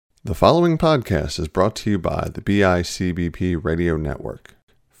The following podcast is brought to you by the BICBP Radio Network,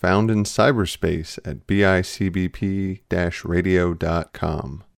 found in cyberspace at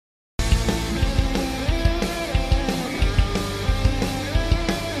bicbp-radio.com.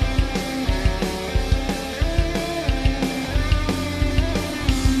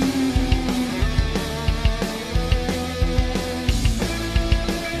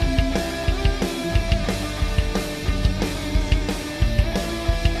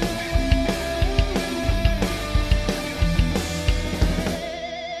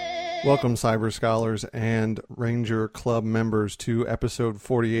 Welcome, Cyber Scholars and Ranger Club members, to episode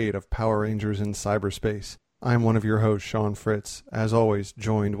 48 of Power Rangers in Cyberspace. I'm one of your hosts, Sean Fritz, as always,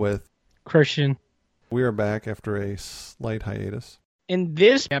 joined with Christian. We are back after a slight hiatus. In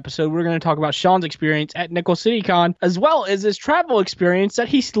this episode, we're going to talk about Sean's experience at Nickel City Con, as well as his travel experience that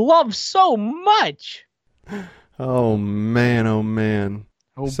he loves so much. Oh, man, oh, man.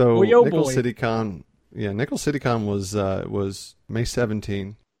 Oh, so, boy, oh, Nickel boy. City Con, Nickel City Con was May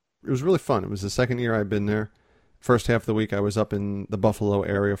 17. It was really fun. It was the second year I'd been there. First half of the week I was up in the Buffalo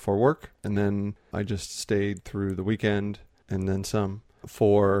area for work, and then I just stayed through the weekend and then some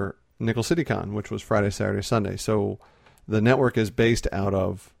for Nickel City Con, which was Friday, Saturday, Sunday. So the network is based out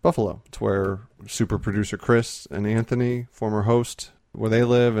of Buffalo. It's where super producer Chris and Anthony, former host, where they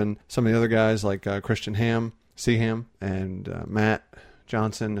live, and some of the other guys like Christian Ham, C-Ham, and Matt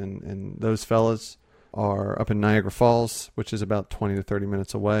Johnson and those fellas are up in Niagara Falls, which is about 20 to 30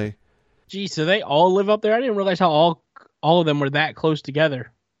 minutes away. Gee, so they all live up there? I didn't realize how all of them were that close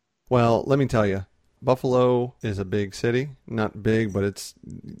together. Well, let me tell you, Buffalo is a big city. Not big, but it's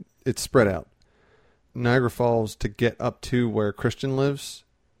spread out. Niagara Falls, to get up to where Christian lives,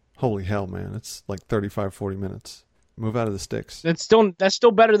 holy hell, man, it's like 35, 40 minutes. Move out of the sticks. That's still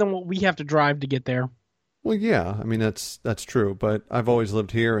better than what we have to drive to get there. Well, yeah, I mean, that's true, but I've always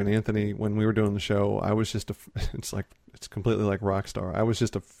lived here, and Anthony, when we were doing the show, I was just it's completely like Rockstar. I was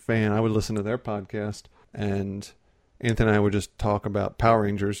just a fan. I would listen to their podcast, and Anthony and I would just talk about Power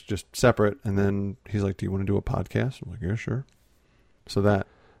Rangers, just separate, and then he's like, do you want to do a podcast? I'm like, yeah, sure. So that.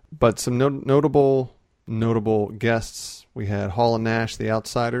 But some notable guests. We had Hall and Nash, The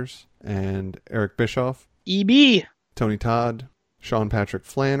Outsiders, and Eric Bischoff. EB. Tony Todd. Sean Patrick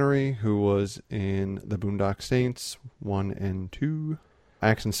Flannery, who was in the Boondock Saints 1 and 2,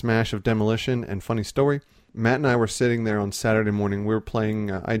 Axe and Smash of Demolition, and Funny Story. Matt and I were sitting there on Saturday morning. We were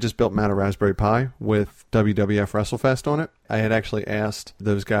playing, I just built Matt a Raspberry Pi with WWF WrestleFest on it. I had actually asked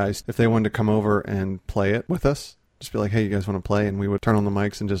those guys if they wanted to come over and play it with us. Just be like, hey, you guys want to play? And we would turn on the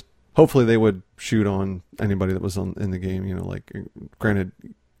mics and just, hopefully they would shoot on anybody that was in the game. You know, like, granted,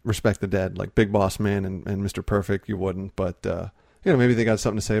 respect the dead, like Big Boss Man and Mr. Perfect, you wouldn't, but, you know, maybe they got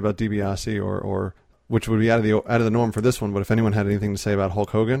something to say about DiBiase or which would be out of the norm for this one. But if anyone had anything to say about Hulk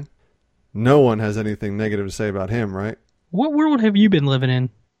Hogan, no one has anything negative to say about him, right? What world have you been living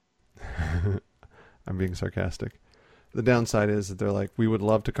in? I'm being sarcastic. The downside is that they're like, we would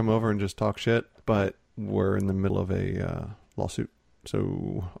love to come over and just talk shit, but we're in the middle of a lawsuit.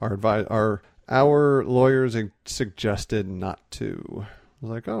 So our lawyers suggested not to. I was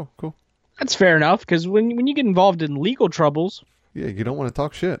like, oh, cool. That's fair enough, because when you get involved in legal troubles... Yeah, you don't want to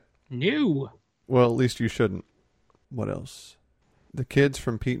talk shit. No. Well, at least you shouldn't. What else? The kids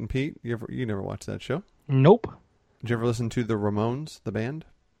from Pete and Pete. You never watched that show? Nope. Did you ever listen to the Ramones, the band?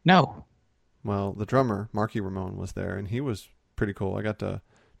 No. Well, the drummer, Marky Ramone, was there, and he was pretty cool. I got to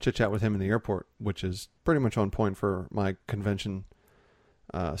chit-chat with him in the airport, which is pretty much on point for my convention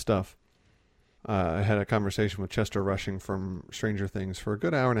stuff. I had a conversation with Chester Rushing from Stranger Things for a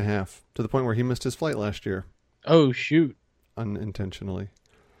good hour and a half, to the point where he missed his flight last year. Oh, shoot. Unintentionally.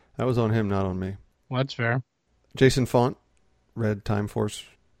 That was on him, not on me. Well, that's fair. Jason Font, Red Time Force,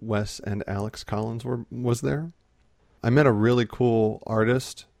 Wes and Alex Collins was there. I met a really cool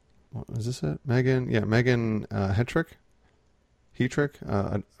artist. Is this it? Megan Hetrick.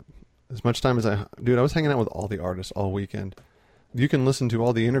 As much time as I was hanging out with all the artists all weekend. You can listen to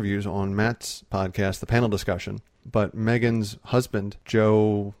all the interviews on Matt's podcast, The Panel Discussion. But Megan's husband,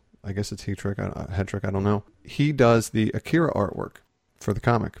 Joe, I guess it's Hetrick, I don't know. He does the Akira artwork for the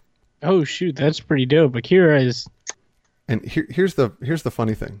comic. Oh, shoot, that's pretty dope. Akira is... And here's the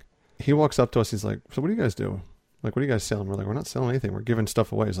funny thing. He walks up to us, he's like, so what do you guys do? Like, what are you guys selling? We're like, we're not selling anything. We're giving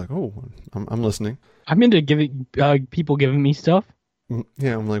stuff away. He's like, oh, I'm listening. I'm into people giving me stuff.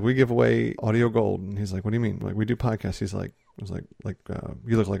 Yeah, I'm like, we give away audio gold. And he's like, what do you mean? Like, we do podcasts. He's like, I was like,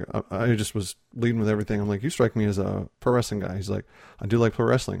 you look like, I just was leading with everything. I'm like, you strike me as a pro wrestling guy. He's like, I do like pro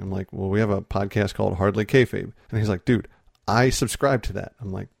wrestling. I'm like, well, we have a podcast called Hardly Kayfabe. And he's like, dude, I subscribe to that.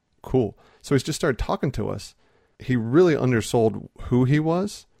 I'm like, cool. So he's just started talking to us. He really undersold who he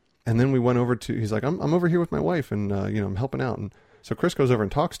was. And then we went over to, he's like, I'm over here with my wife and, I'm helping out. And so Chris goes over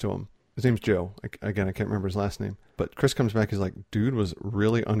and talks to him. His name's Joe. Again, I can't remember his last name. But Chris comes back. He's like, dude was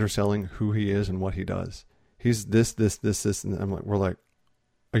really underselling who he is and what he does. He's this. And we're like,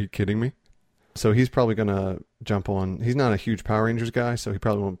 are you kidding me? So he's probably going to jump on. He's not a huge Power Rangers guy, so he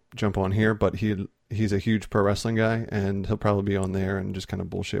probably won't jump on here. But he's a huge pro wrestling guy, and he'll probably be on there and just kind of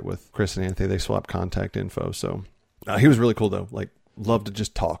bullshit with Chris and Anthony. They swap contact info. So he was really cool, though. Like, love to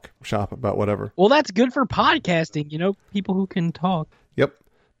just talk shop about whatever. Well, that's good for podcasting, people who can talk. Yep.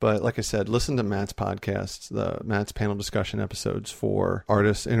 But like I said, listen to Matt's podcasts, Matt's panel discussion episodes for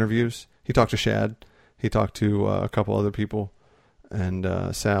artist interviews. He talked to Shad. He talked to a couple other people. And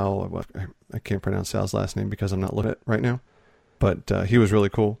Sal, I can't pronounce Sal's last name because I'm not looking at it right now. But he was really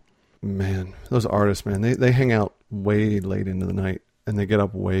cool. Man, those artists, man, they hang out way late into the night. And they get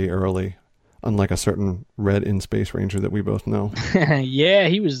up way early. Unlike a certain Red in Space Ranger that we both know. Yeah,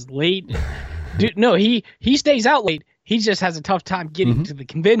 he was late. Dude, no, he stays out late. He just has a tough time getting to the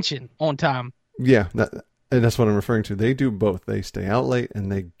convention on time. Yeah, that's what I'm referring to. They do both. They stay out late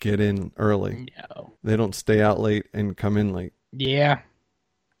and they get in early. No. They don't stay out late and come in late. Yeah.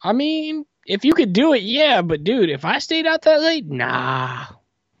 I mean, if you could do it, yeah. But, dude, if I stayed out that late, nah.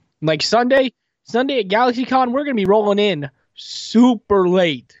 Like Sunday at GalaxyCon, we're going to be rolling in super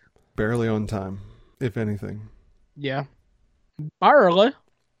late. Barely on time, if anything. Yeah. Barely.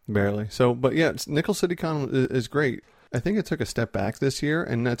 So, but yeah, Nickel City Con is great. I think it took a step back this year,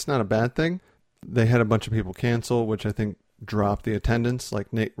 and that's not a bad thing. They had a bunch of people cancel, which I think dropped the attendance. Like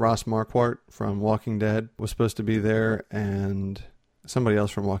Ross Marquardt from Walking Dead was supposed to be there, and somebody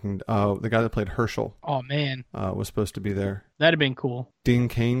else from the guy that played Herschel. Oh, man. Was supposed to be there. That'd have been cool. Dean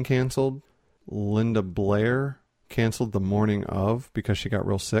Cain canceled. Linda Blair canceled the morning of because she got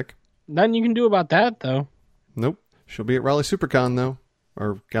real sick. Nothing you can do about that, though. Nope. She'll be at Raleigh SuperCon, though.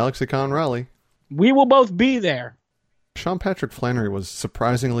 Or GalaxyCon Raleigh. We will both be there. Sean Patrick Flannery was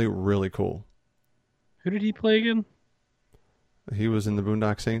surprisingly really cool. Who did he play again? He was in the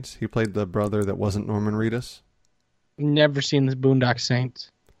Boondock Saints. He played the brother that wasn't Norman Reedus. Never seen the Boondock Saints.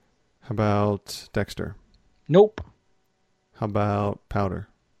 How about Dexter? Nope. How about Powder?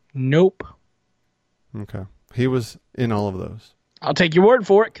 Nope. Okay. He was in all of those. I'll take your word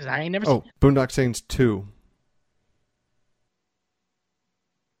for it because I ain't never seen it. Boondock Saints 2.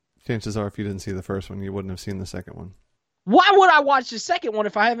 Chances are if you didn't see the first one, you wouldn't have seen the second one. Why would I watch the second one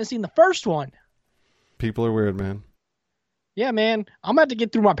if I haven't seen the first one? People are weird, man. Yeah, man. I'm about to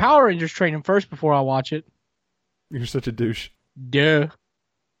get through my Power Rangers training first before I watch it. You're such a douche. Duh.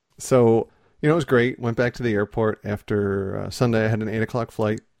 So, it was great. Went back to the airport after Sunday. I had an 8 o'clock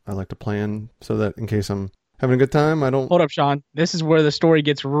flight. I like to plan so that in case I'm having a good time, I don't... Hold up, Sean. This is where the story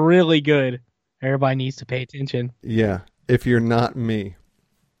gets really good. Everybody needs to pay attention. Yeah, if you're not me.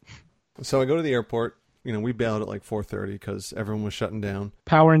 So I go to the airport. We bailed at like 4:30 because everyone was shutting down.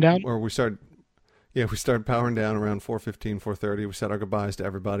 Powering down? Or we started powering down around 4:15, 4:30. We said our goodbyes to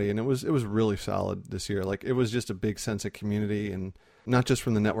everybody, and it was really solid this year. Like, it was just a big sense of community, and not just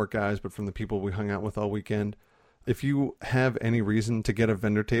from the network guys, but from the people we hung out with all weekend. If you have any reason to get a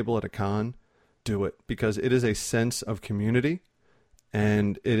vendor table at a con, do it, because it is a sense of community,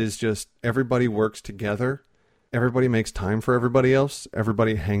 and it is just everybody works together. Everybody makes time for everybody else.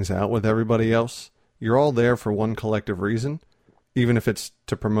 Everybody hangs out with everybody else. You're all there for one collective reason, even if it's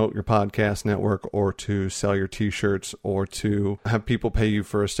to promote your podcast network or to sell your t-shirts or to have people pay you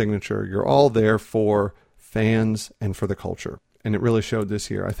for a signature. You're all there for fans and for the culture. And it really showed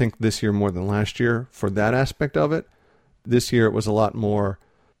this year. I think this year more than last year for that aspect of it. This year it was a lot more,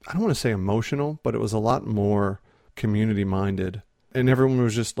 I don't want to say emotional, but it was a lot more community-minded. And everyone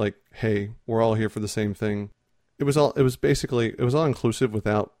was just like, hey, we're all here for the same thing. It was all inclusive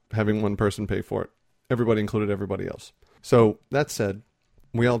without having one person pay for it. Everybody included everybody else. So that said,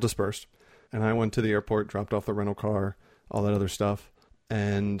 we all dispersed, and I went to the airport, dropped off the rental car, all that other stuff.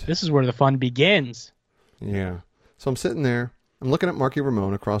 And this is where the fun begins. Yeah. So I'm sitting there, I'm looking at Marky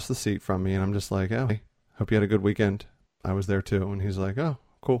Ramone across the seat from me, and I'm just like, oh, hey, hope you had a good weekend. I was there too. And he's like, oh,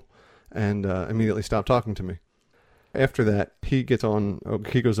 cool. And immediately stopped talking to me. After that, he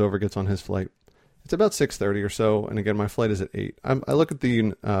goes over, gets on his flight. It's about 6:30 or so, and again, my flight is at 8. I look at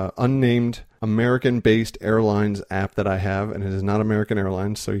the unnamed American-based airlines app that I have, and it is not American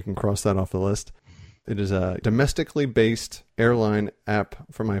Airlines, so you can cross that off the list. It is a domestically based airline app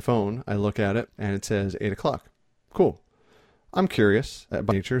for my phone. I look at it, and it says 8 o'clock. Cool. I'm curious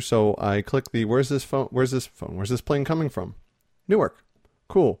by nature, so I click the, where's this plane coming from? Newark.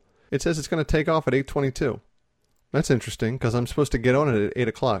 Cool. It says it's going to take off at 8:22. That's interesting, because I'm supposed to get on it at 8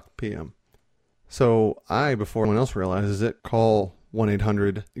 o'clock p.m. So I, before anyone else realizes it, call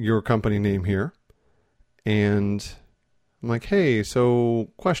 1-800 your company name here. And I'm like, hey, so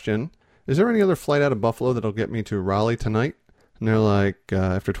question, is there any other flight out of Buffalo that'll get me to Raleigh tonight? And they're like,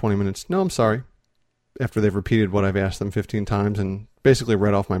 after 20 minutes, no, I'm sorry. After they've repeated what I've asked them 15 times and basically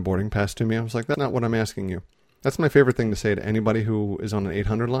read off my boarding pass to me, I was like, that's not what I'm asking you. That's my favorite thing to say to anybody who is on an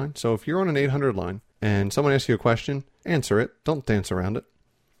 800 line. So if you're on an 800 line and someone asks you a question, answer it. Don't dance around it.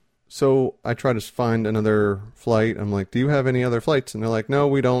 So I try to find another flight. I'm like, do you have any other flights? And they're like, no,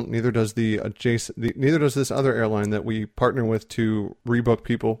 we don't. Neither does neither does this other airline that we partner with to rebook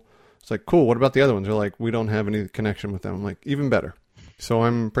people. It's like, cool. What about the other ones? They're like, we don't have any connection with them. I'm like, even better. So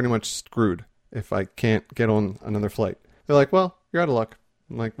I'm pretty much screwed if I can't get on another flight. They're like, well, you're out of luck.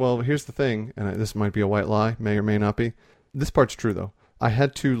 I'm like, well, here's the thing. And this might be a white lie, may or may not be. This part's true though. I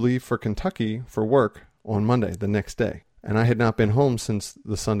had to leave for Kentucky for work on Monday, the next day. And I had not been home since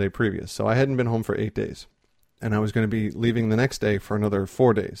the Sunday previous. So I hadn't been home for 8 days. And I was going to be leaving the next day for another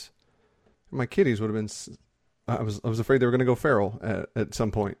 4 days. My kiddies would have been... I was afraid they were going to go feral at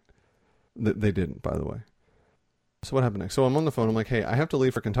some point. They didn't, by the way. So what happened next? So I'm on the phone. I'm like, hey, I have to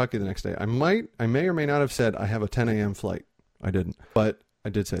leave for Kentucky the next day. I may or may not have said I have a 10 a.m. flight. I didn't. But I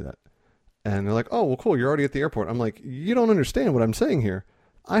did say that. And they're like, oh, well, cool. You're already at the airport. I'm like, you don't understand what I'm saying here.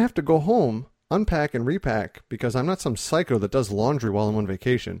 I have to go home, unpack and repack because I'm not some psycho that does laundry while I'm on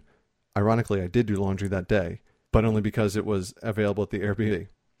vacation. Ironically, I did do laundry that day, but only because it was available at the Airbnb.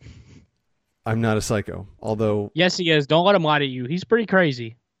 I'm not a psycho, although... Yes, he is. Don't let him lie to you. He's pretty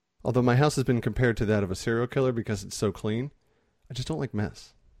crazy. Although my house has been compared to that of a serial killer because it's so clean, I just don't like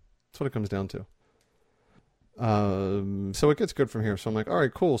mess. That's what it comes down to. So it gets good from here. So I'm like, all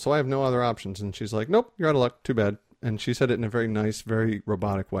right, cool. So I have no other options. And she's like, nope, you're out of luck. Too bad. And she said it in a very nice, very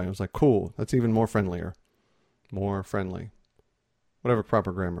robotic way. I was like, cool. That's even more friendlier. More friendly. Whatever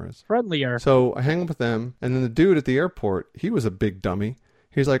proper grammar is. Friendlier. So I hang up with them. And then the dude at the airport, he was a big dummy.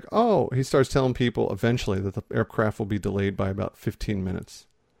 He's like, oh, he starts telling people eventually that the aircraft will be delayed by about 15 minutes.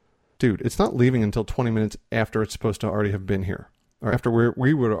 Dude, it's not leaving until 20 minutes after it's supposed to already have been here. Or after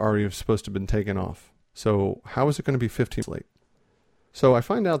we would already have supposed to have been taken off. So how is it going to be 15 late? So I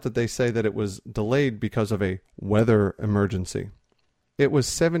find out that they say that it was delayed because of a weather emergency. It was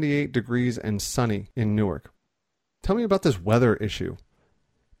 78 degrees and sunny in Newark. Tell me about this weather issue.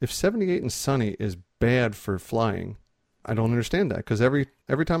 If 78 and sunny is bad for flying, I don't understand that because every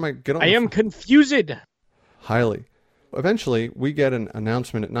time I get on... I am confused. Highly. Eventually, we get an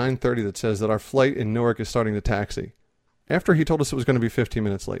announcement at 9:30 that says that our flight in Newark is starting to taxi. After he told us it was going to be 15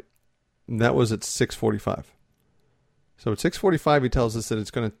 minutes late. And that was at 6:45. So at 6:45 he tells us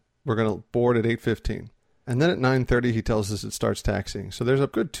that we're going to board at 8:15. And then at 9:30 he tells us it starts taxiing. So there's a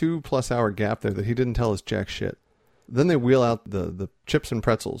good 2+ hour gap there that he didn't tell us jack shit. Then they wheel out the chips and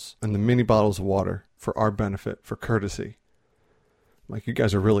pretzels and the mini bottles of water for our benefit, for courtesy. Like, you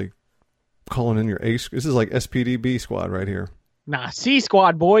guys are really calling in your A. This is like SPDB squad right here. Nah, C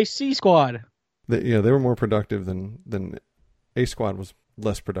squad, boy, C squad. They were more productive than A squad was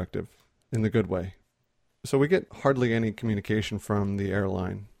less productive in the good way. So we get hardly any communication from the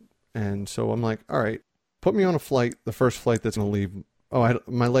airline. And so I'm like, all right, put me on a flight, the first flight that's going to leave. Oh,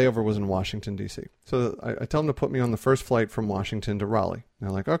 my layover was in Washington, D.C. So I tell them to put me on the first flight from Washington to Raleigh. And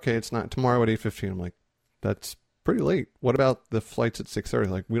they're like, okay, it's not tomorrow at 8:15. I'm like, that's pretty late. What about the flights at 6:30?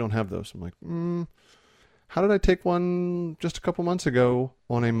 Like, we don't have those. I'm like, how did I take one just a couple months ago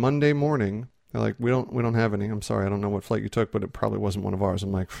on a Monday morning? They're like, we don't have any. I'm sorry, I don't know what flight you took, but it probably wasn't one of ours.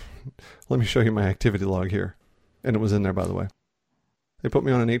 I'm like, let me show you my activity log here. And it was in there, by the way. They put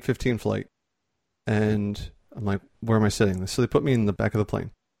me on an 8:15 flight. And I'm like, where am I sitting? So they put me in the back of the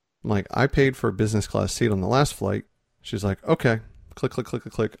plane. I'm like, I paid for a business class seat on the last flight. She's like, okay. Click, click, click,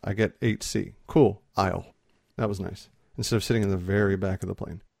 click, click. I get 8C. Cool. Aisle. That was nice. Instead of sitting in the very back of the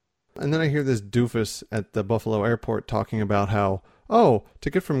plane. And then I hear this doofus at the Buffalo airport talking about how, oh, to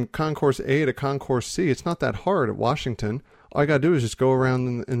get from Concourse A to Concourse C, it's not that hard at Washington. All I got to do is just go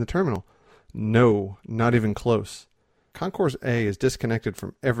around in the terminal. No, not even close. Concourse A is disconnected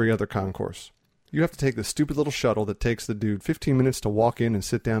from every other concourse. You have to take the stupid little shuttle that takes the dude 15 minutes to walk in and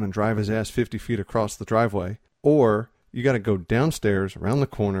sit down and drive his ass 50 feet across the driveway. Or you got to go downstairs, around the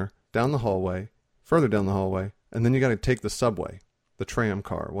corner, down the hallway, further down the hallway, and then you got to take the subway, the tram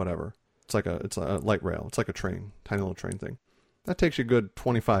car, whatever. It's a light rail. It's like a train, tiny little train thing. That takes you a good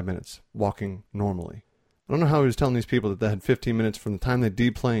 25 minutes walking normally. I don't know how he was telling these people that they had 15 minutes from the time they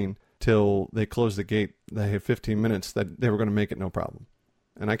deplane till they closed the gate. They had 15 minutes that they were going to make it no problem.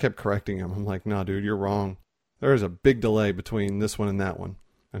 And I kept correcting him. I'm like, nah, dude, you're wrong. There is a big delay between this one and that one.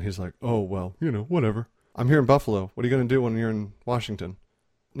 And he's like, oh, well, whatever. I'm here in Buffalo. What are you going to do when you're in Washington?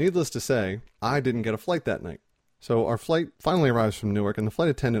 Needless to say, I didn't get a flight that night. So our flight finally arrives from Newark, and the flight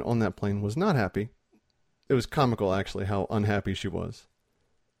attendant on that plane was not happy. It was comical, actually, how unhappy she was.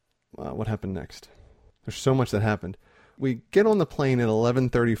 What happened next? There's so much that happened. We get on the plane at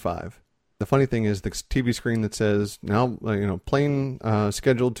 11:35. The funny thing is the TV screen that says, now, plane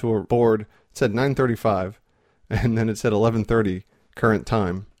scheduled to board, it said 9:35, and then it said 11:30 current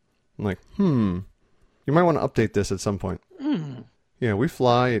time. I'm like, you might want to update this at some point. Yeah, we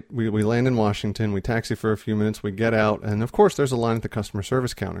fly, we land in Washington, we taxi for a few minutes, we get out, and of course there's a line at the customer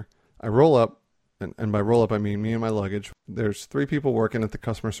service counter. I roll up, and by roll up I mean me and my luggage. There's 3 people working at the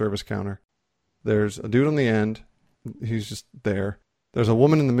customer service counter. There's a dude on the end, he's just there. There's a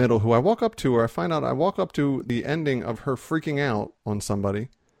woman in the middle who I walk up to, or I walk up to the ending of her freaking out on somebody.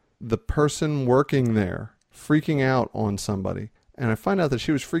 The person working there freaking out on somebody. And I find out that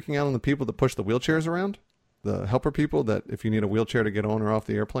she was freaking out on the people that push the wheelchairs around. The helper people that if you need a wheelchair to get on or off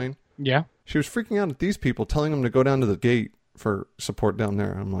the airplane. Yeah. She was freaking out at these people, telling them to go down to the gate for support down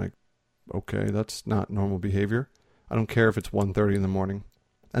there. I'm like, okay, that's not normal behavior. I don't care if it's 1:30 in the morning.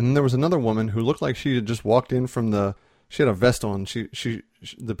 And then there was another woman who looked like she had just walked in from she had a vest on. She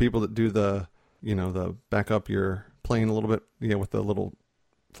the people that do the back up your plane a little bit, with the little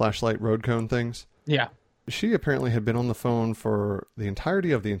flashlight road cone things. Yeah. She apparently had been on the phone for the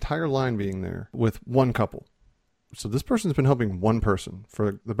entirety of the entire line being there with one couple. So this person's been helping one person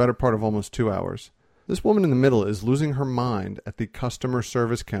for the better part of almost 2 hours. This woman in the middle is losing her mind at the customer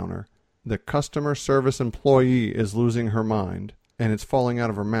service counter. The customer service employee is losing her mind, and it's falling out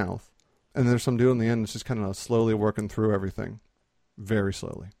of her mouth. And there's some dude on the end that's just kind of slowly working through everything. Very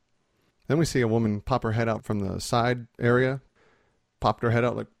slowly. Then we see a woman pop her head out from the side area. Popped her head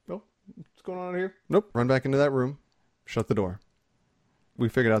out like, oh, what's going on here? Nope. Run back into that room. Shut the door. We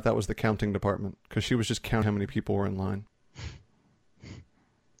figured out that was the counting department because she was just counting how many people were in line.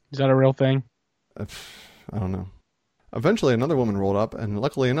 Is that a real thing? I don't know. Eventually, another woman rolled up, and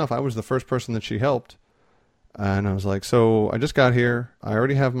luckily enough, I was the first person that she helped. And I was like, so I just got here. I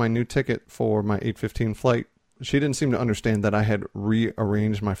already have my new ticket for my 8:15 flight. She didn't seem to understand that I had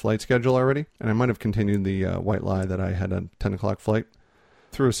rearranged my flight schedule already, and I might have continued the white lie that I had a 10 o'clock flight.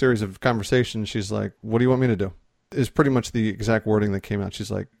 Through a series of conversations, she's like, what do you want me to do? Is pretty much the exact wording that came out.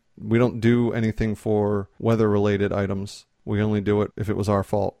 She's like, we don't do anything for weather-related items. We only do it if it was our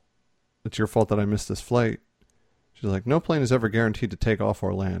fault. It's your fault that I missed this flight. She's like, no plane is ever guaranteed to take off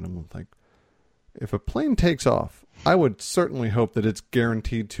or land. I'm like, if a plane takes off, I would certainly hope that it's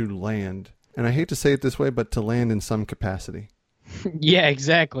guaranteed to land. And I hate to say it this way, but to land in some capacity. Yeah,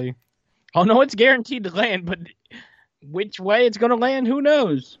 exactly. Oh, no, it's guaranteed to land, but which way it's going to land, who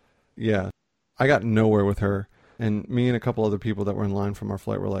knows? Yeah. I got nowhere with her. And me and a couple other people that were in line from our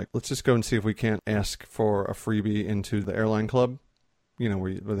flight were like, let's just go and see if we can't ask for a freebie into the airline club,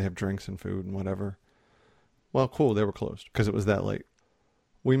 where they have drinks and food and whatever. Well, cool, they were closed because it was that late.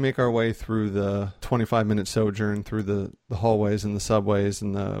 We make our way through the 25-minute sojourn through the hallways and the subways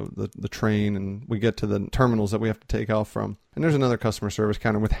and the train, and we get to the terminals that we have to take off from. And there's another customer service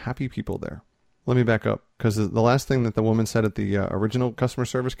counter with happy people there. Let me back up, because the last thing that the woman said at the original customer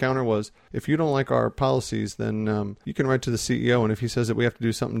service counter was, if you don't like our policies, then you can write to the CEO, and if he says that we have to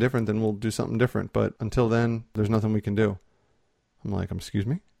do something different, then we'll do something different. But until then, there's nothing we can do. I'm like, excuse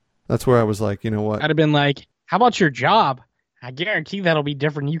me? That's where I was like, you know what? I'd have been like, how about your job? I guarantee that'll be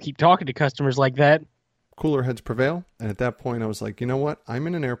different. You keep talking to customers like that. Cooler heads prevail. And at that point, I was like, you know what? I'm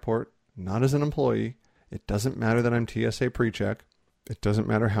in an airport, not as an employee. It doesn't matter that I'm TSA pre-check. It doesn't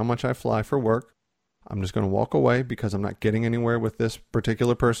matter how much I fly for work. I'm just going to walk away because I'm not getting anywhere with this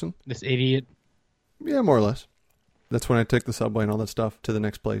particular person. This idiot. Yeah, more or less. That's when I took the subway and all that stuff to the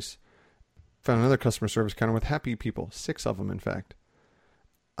next place. Found another customer service counter with happy people. 6 of them, in fact.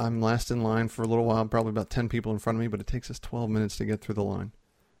 I'm last in line for a little while, probably about 10 people in front of me, but it takes us 12 minutes to get through the line.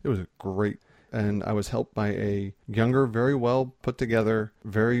 It was great. And I was helped by a younger, very well put together,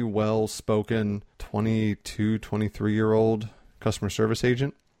 very well spoken 22, 23-year-old customer service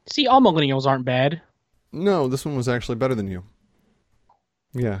agent. See, all millennials aren't bad. No, this one was actually better than you.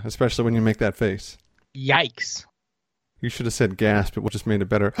 Yeah, especially when you make that face. Yikes. You should have said gasp. It just made it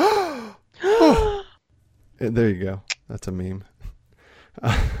better. There you go. That's a meme.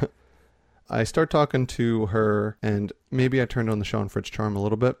 I start talking to her, and maybe I turned on the Sean Fritz charm a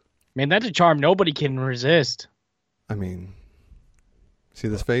little bit. Man, that's a charm nobody can resist. I mean, see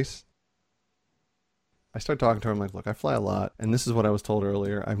this face? I start talking to her. I'm like, look, I fly a lot, and this is what I was told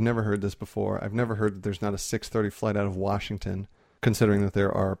earlier. I've never heard this before. I've never heard that there's not a 6:30 flight out of Washington, considering that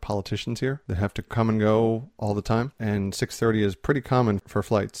there are politicians here that have to come and go all the time, and 6:30 is pretty common for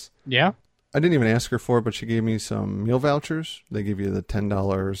flights. Yeah? I didn't even ask her for it, but she gave me some meal vouchers. They give you the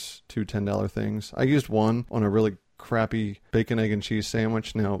 $10, two $10 things. I used one on a really crappy bacon, egg, and cheese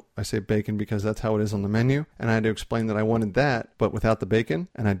sandwich. Now, I say bacon because that's how it is on the menu. And I had to explain that I wanted that, but without the bacon.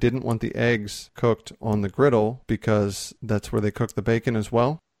 And I didn't want the eggs cooked on the griddle because that's where they cook the bacon as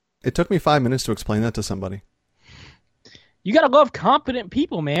well. It took me 5 minutes to explain that to somebody. You gotta love competent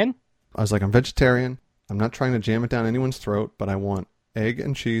people, man. I was like, I'm vegetarian. I'm not trying to jam it down anyone's throat, but I want egg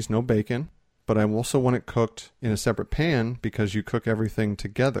and cheese, no bacon. But I also want it cooked in a separate pan because you cook everything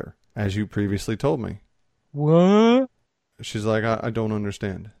together, as you previously told me. What? She's like, I don't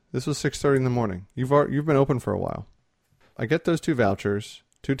understand. This was 6:30 in the morning. You've been open for a while. I get those two vouchers,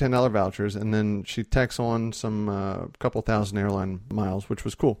 two $10 vouchers, and then she tacks on some couple thousand airline miles, which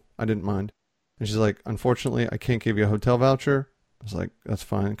was cool. I didn't mind. And she's like, unfortunately, I can't give you a hotel voucher. I was like, that's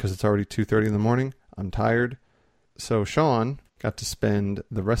fine because it's already 2:30 in the morning. I'm tired. So Sean got to spend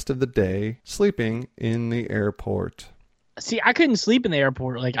the rest of the day sleeping in the airport. See, I couldn't sleep in the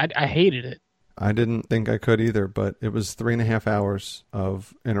airport. Like, I hated it. I didn't think I could either, but it was 3.5 hours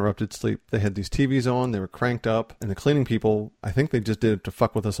of interrupted sleep. They had these TVs on, they were cranked up, and the cleaning people, I think they just did it to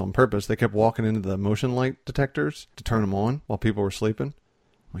fuck with us on purpose. They kept walking into the motion light detectors to turn them on while people were sleeping.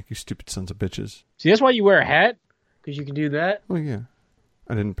 I'm like, you stupid sons of bitches. See, that's why you wear a hat, because you can do that. Oh, yeah.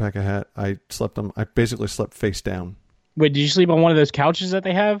 I didn't pack a hat. I basically slept face down. Wait, did you sleep on one of those couches that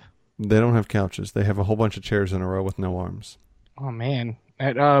they have? They don't have couches. They have a whole bunch of chairs in a row with no arms. Oh, man.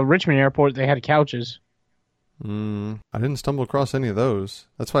 At Richmond Airport, they had couches. I didn't stumble across any of those.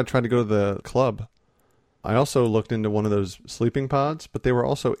 That's why I tried to go to the club. I also looked into one of those sleeping pods, but they were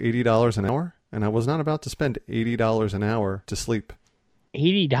also $80 an hour, and I was not about to spend $80 an hour to sleep.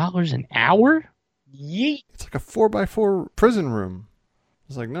 $80 an hour? Yeet. It's like a 4x4 prison room. I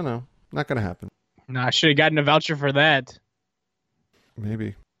was like, no, not going to happen. Nah, I should have gotten a voucher for that.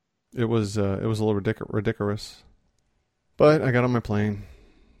 Maybe. It was a little ridiculous. But I got on my plane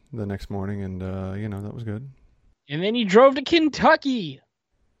the next morning, and, that was good. And then you drove to Kentucky.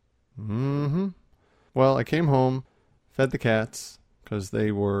 Mm-hmm. Well, I came home, fed the cats, because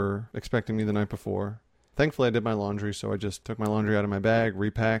they were expecting me the night before. Thankfully, I did my laundry, so I just took my laundry out of my bag,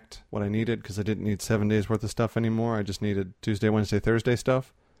 repacked what I needed, because I didn't need 7 days worth of stuff anymore. I just needed Tuesday, Wednesday, Thursday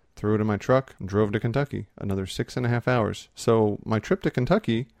stuff. Threw it in my truck, and drove to Kentucky, another 6.5 hours. So my trip to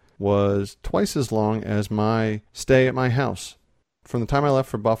Kentucky was twice as long as my stay at my house. From the time I left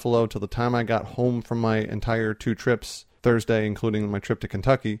for Buffalo till the time I got home from my entire 2 trips, Thursday, including my trip to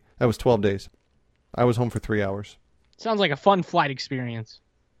Kentucky, that was 12 days. I was home for 3 hours. Sounds like a fun flight experience.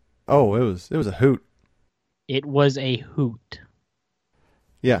 Oh, it was a hoot. It was a hoot.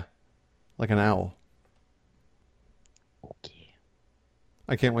 Yeah, like an owl. Okay.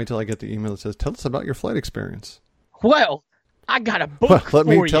 I can't wait till I get the email that says, tell us about your flight experience. Well, I got a book for let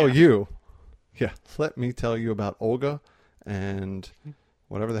me tell you. you. Yeah, let me tell you about Olga and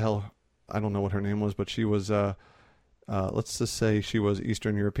whatever the hell, I don't know what her name was, but she was, let's just say she was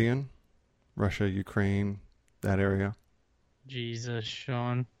Eastern European, Russia, Ukraine, that area. Jesus,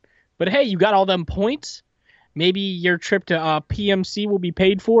 Sean. But hey, you got all them points? Maybe your trip to PMC will be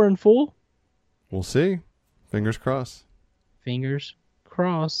paid for in full? We'll see. Fingers crossed. Fingers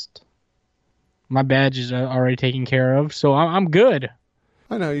crossed. My badge is already taken care of, so I'm good.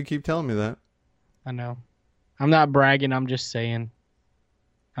 I know, you keep telling me that. I know. I'm not bragging, I'm just saying.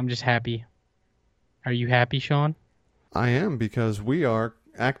 I'm just happy. Are you happy, Sean? I am, because we are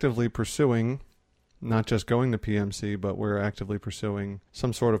actively pursuing not just going to PMC, but we're actively pursuing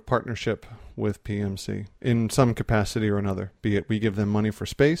some sort of partnership with PMC in some capacity or another. Be it we give them money for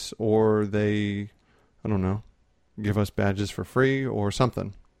space, or they, I don't know, give us badges for free or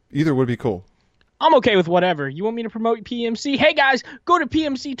something. Either would be cool. I'm okay with whatever. You want me to promote PMC? Hey guys, go to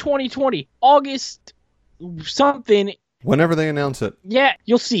PMC 2020, August something. Whenever they announce it. Yeah,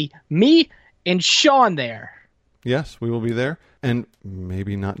 you'll see me and Sean there. Yes, we will be there. And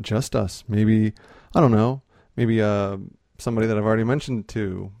maybe not just us. Maybe, I don't know, maybe somebody that I've already mentioned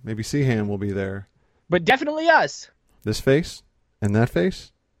to. Maybe Seaham will be there. But definitely us. This face and that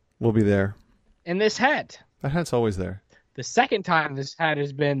face will be there. And this hat. That hat's always there. The second time this hat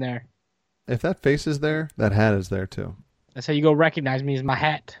has been there. If that face is there, that hat is there too. That's how you go recognize me as my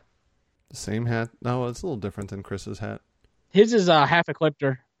hat. The same hat? No, it's a little different than Chris's hat. His is half a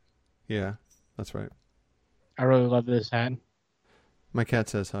Clipter. Yeah, that's right. I really love this hat. My cat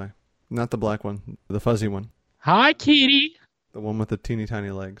says hi. Not the black one, the fuzzy one. Hi, kitty. The one with the teeny tiny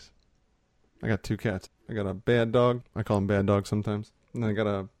legs. I got 2 cats. I got a bad dog. I call him bad dog sometimes. And then I got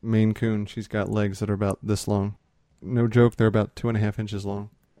a Maine Coon. She's got legs that are about this long. No joke, they're about 2.5 inches long.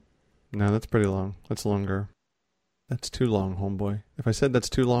 No, that's pretty long. That's longer. That's too long, homeboy. If I said that's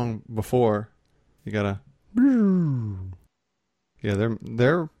too long before, you gotta... Yeah,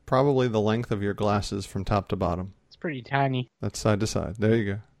 they're probably the length of your glasses from top to bottom. It's pretty tiny. That's side to side. There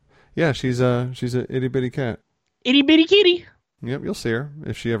you go. Yeah, she's a itty bitty cat. Itty bitty kitty. Yep, you'll see her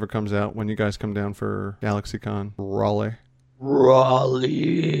if she ever comes out when you guys come down for GalaxyCon Raleigh.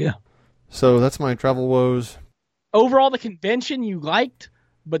 Raleigh. So that's my travel woes. Overall, the convention you liked,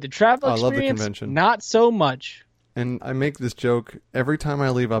 but the travel I love the experience, convention. not so much. And I make this joke every time I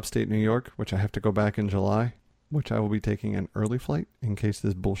leave upstate New York, which I have to go back in July, which I will be taking an early flight in case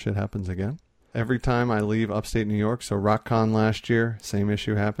this bullshit happens again. Every time I leave upstate New York, so RockCon last year, same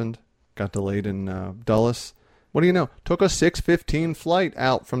issue happened. Got delayed in Dulles. What do you know? Took a 6:15 flight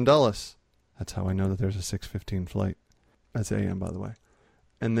out from Dulles. That's how I know that there's a 6:15 flight. That's AM, by the way.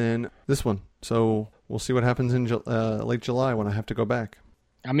 And then this one. So we'll see what happens in late July when I have to go back.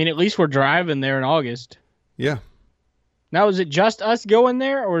 I mean, at least we're driving there in August. Yeah. Now, is it just us going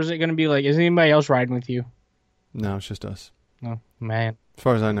there, or is it going to be like, is anybody else riding with you? No, it's just us. Oh, man. As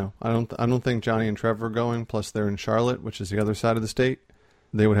far as I know. I don't think Johnny and Trevor are going, plus they're in Charlotte, which is the other side of the state.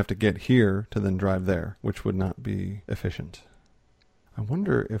 They would have to get here to then drive there, which would not be efficient. I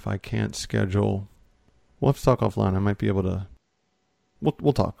wonder if I can't schedule... We'll have to talk offline. I might be able to...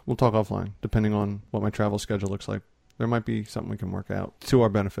 We'll talk. We'll talk offline, depending on what my travel schedule looks like. There might be something we can work out to our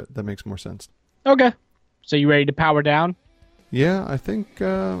benefit that makes more sense. Okay. So you ready to power down? Yeah, I think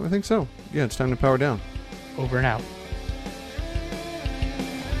so. Yeah, it's time to power down. Over and out.